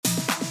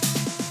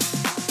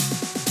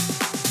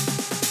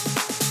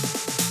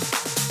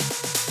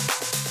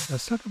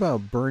Let's talk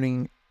about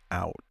burning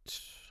out.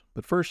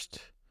 But first,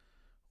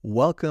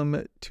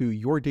 welcome to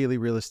Your Daily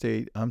Real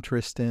Estate. I'm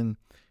Tristan,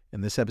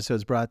 and this episode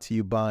is brought to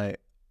you by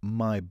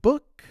my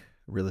book,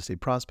 Real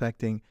Estate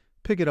Prospecting.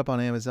 Pick it up on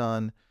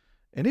Amazon.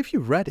 And if you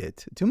read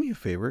it, do me a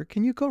favor.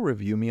 Can you go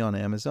review me on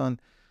Amazon?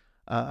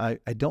 I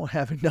don't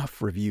have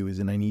enough reviews,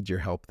 and I need your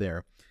help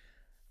there.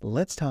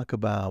 Let's talk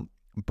about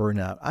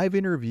burnout. I've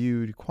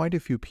interviewed quite a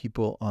few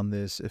people on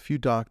this, a few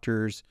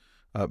doctors,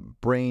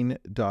 brain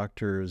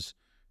doctors,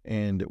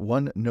 and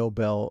one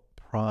Nobel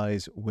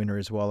Prize winner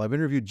as well. I've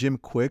interviewed Jim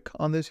Quick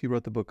on this. He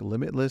wrote the book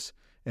Limitless,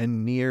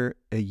 and Nir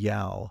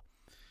Eyal.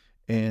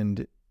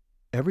 And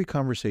every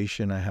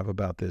conversation I have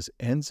about this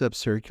ends up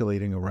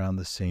circulating around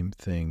the same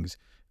things.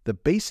 The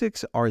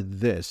basics are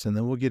this, and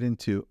then we'll get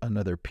into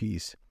another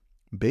piece.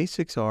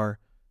 Basics are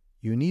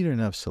you need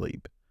enough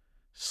sleep.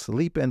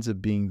 Sleep ends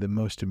up being the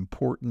most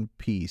important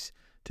piece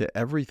to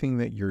everything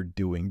that you're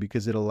doing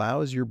because it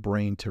allows your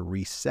brain to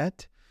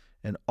reset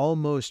and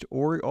almost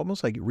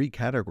like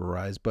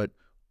recategorize, but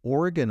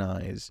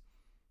organize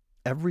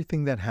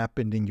everything that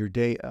happened in your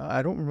day.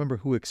 I don't remember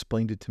who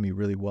explained it to me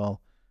really well.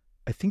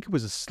 I think it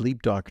was a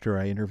sleep doctor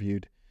I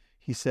interviewed.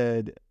 He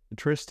said,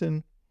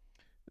 Tristan,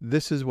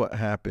 this is what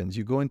happens.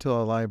 You go into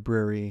a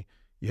library,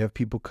 you have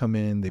people come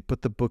in, they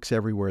put the books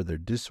everywhere, they're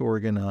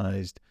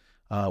disorganized.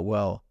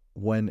 Well,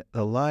 when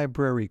the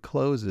library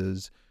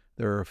closes,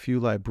 there are a few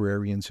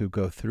librarians who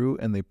go through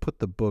and they put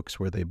the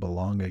books where they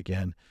belong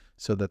again,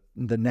 so that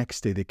the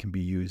next day they can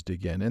be used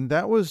again. And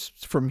that was,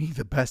 for me,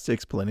 the best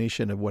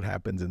explanation of what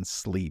happens in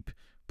sleep.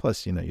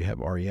 Plus, you have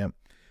REM.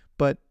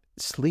 But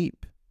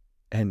sleep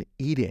and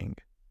eating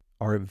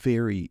are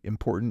very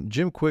important.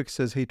 Jim Quick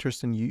says, hey,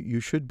 Tristan, you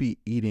should be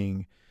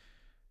eating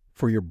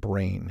for your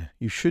brain.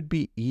 You should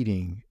be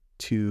eating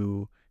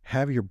to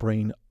have your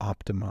brain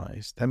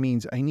optimized. That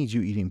means I need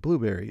you eating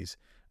blueberries.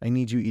 I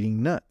need you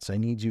eating nuts. I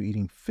need you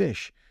eating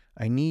fish.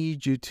 I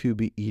need you to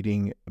be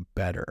eating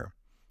better.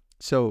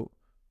 So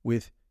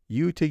with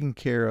you taking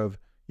care of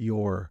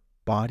your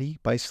body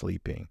by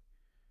sleeping,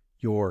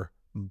 your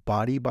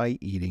body by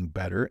eating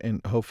better,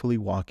 and hopefully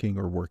walking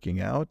or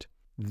working out,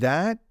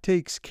 that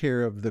takes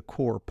care of the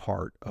core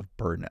part of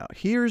burnout.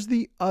 Here's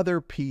the other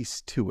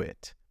piece to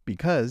it,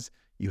 because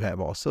you have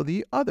also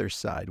the other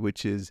side,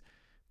 which is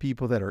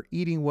people that are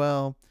eating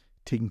well,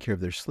 taking care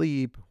of their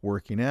sleep,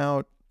 working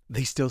out,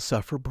 they still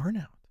suffer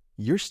burnout.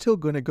 You're still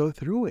going to go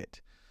through it.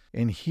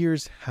 And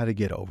here's how to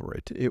get over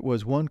it. It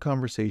was one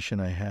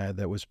conversation I had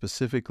that was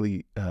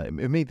specifically,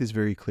 it made this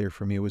very clear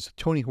for me. It was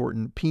Tony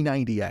Horton,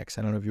 P90X.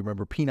 I don't know if you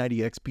remember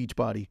P90X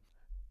Beachbody.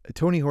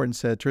 Tony Horton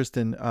said,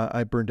 Tristan,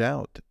 I burned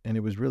out, and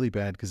it was really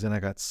bad because then I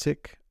got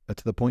sick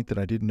to the point that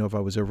I didn't know if I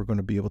was ever going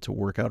to be able to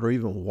work out or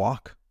even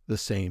walk the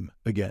same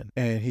again.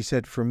 And he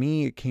said, for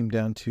me, it came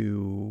down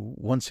to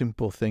one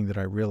simple thing that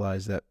I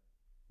realized that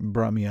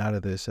brought me out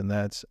of this, and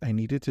that's I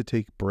needed to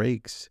take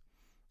breaks.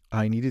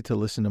 I needed to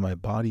listen to my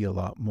body a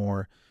lot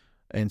more.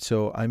 And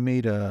so I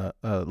made a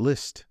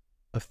list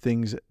of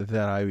things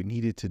that I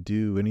needed to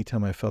do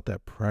anytime I felt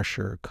that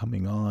pressure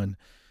coming on.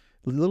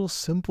 Little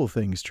simple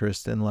things,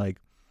 Tristan, like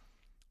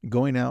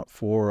going out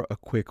for a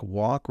quick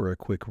walk or a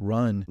quick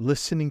run,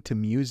 listening to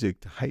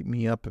music to hype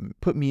me up and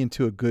put me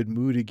into a good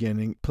mood again,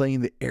 and playing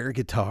the air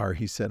guitar,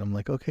 he said. I'm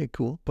like, okay,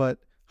 cool. But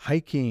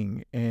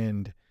hiking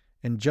and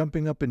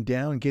jumping up and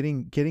down,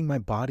 getting my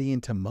body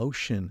into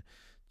motion,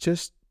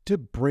 just to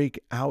break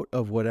out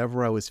of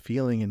whatever I was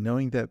feeling, and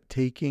knowing that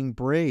taking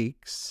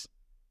breaks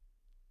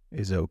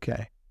is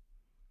okay.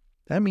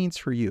 That means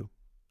for you,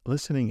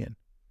 listening in,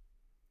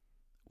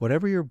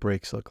 whatever your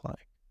breaks look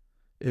like,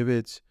 if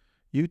it's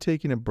you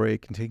taking a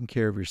break and taking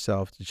care of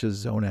yourself to just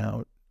zone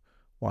out,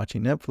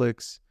 watching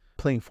Netflix,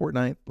 playing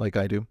Fortnite like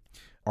I do,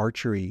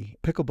 archery,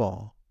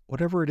 pickleball,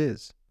 whatever it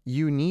is,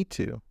 you need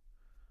to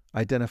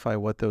identify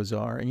what those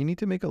are, and you need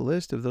to make a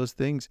list of those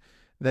things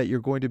that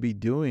you're going to be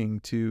doing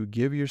to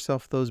give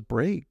yourself those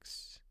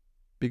breaks,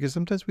 because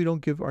sometimes we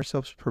don't give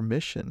ourselves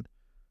permission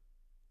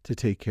to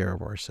take care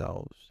of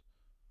ourselves,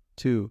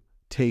 to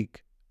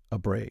take a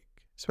break,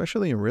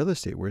 especially in real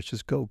estate where it's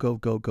just go, go,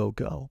 go, go,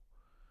 go.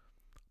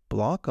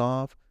 Block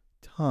off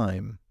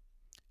time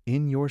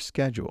in your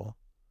schedule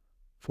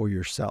for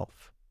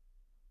yourself.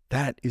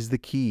 That is the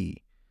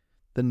key,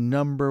 the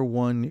number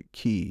one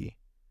key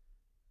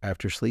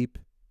after sleep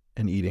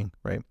and eating,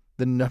 right?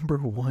 The number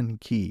one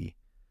key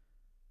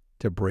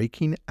to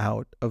breaking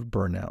out of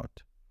burnout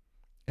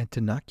and to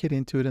not get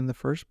into it in the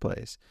first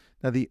place.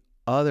 Now, the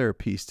other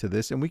piece to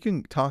this, and we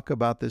can talk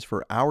about this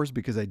for hours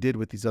because I did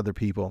with these other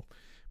people,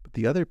 but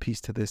the other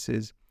piece to this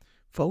is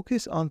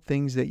focus on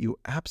things that you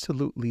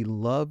absolutely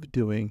love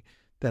doing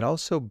that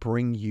also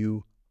bring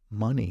you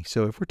money.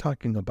 So if we're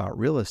talking about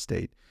real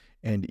estate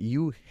and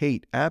you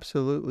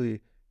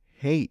absolutely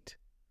hate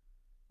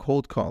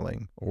cold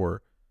calling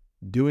or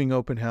doing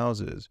open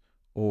houses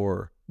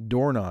or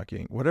door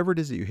knocking, whatever it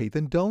is that you hate,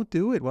 then don't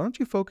do it. Why don't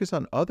you focus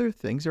on other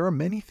things? There are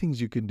many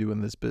things you can do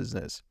in this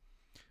business.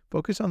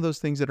 Focus on those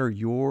things that are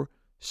your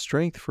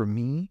strength. For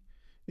me,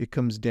 it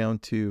comes down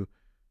to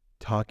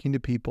talking to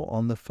people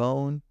on the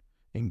phone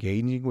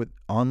engaging with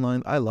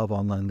online. I love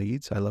online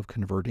leads. I love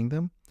converting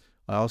them.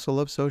 I also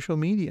love social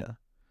media.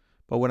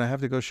 But when I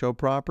have to go show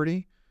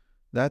property,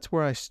 that's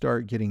where I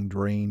start getting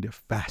drained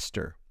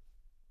faster.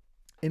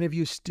 And if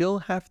you still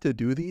have to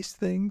do these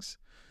things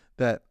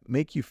that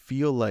make you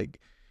feel like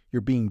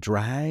you're being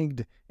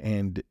dragged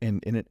and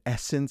in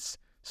essence,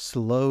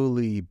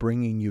 slowly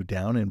bringing you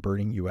down and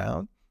burning you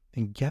out,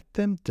 then get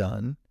them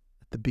done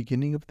at the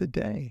beginning of the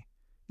day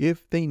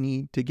if they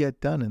need to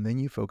get done. And then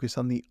you focus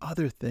on the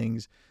other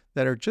things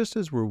that are just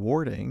as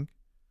rewarding,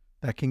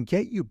 that can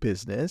get you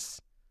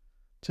business,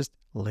 just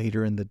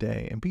later in the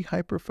day, and be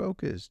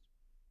hyper-focused.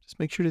 Just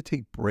make sure to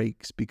take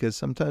breaks, because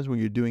sometimes when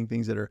you're doing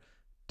things that are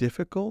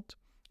difficult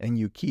and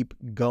you keep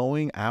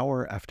going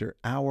hour after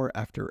hour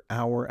after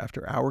hour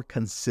after hour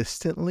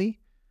consistently,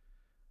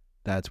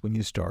 that's when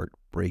you start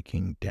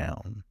breaking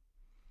down.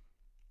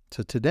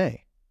 So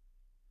today,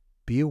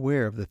 be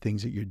aware of the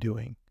things that you're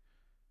doing.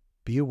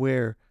 Be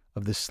aware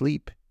of the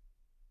sleep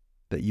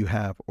that you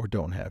have or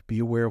don't have. Be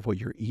aware of what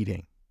you're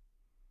eating.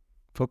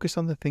 Focus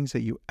on the things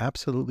that you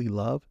absolutely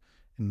love,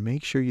 and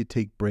make sure you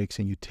take breaks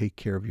and you take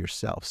care of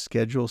yourself.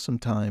 Schedule some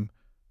time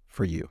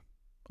for you.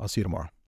 I'll see you tomorrow.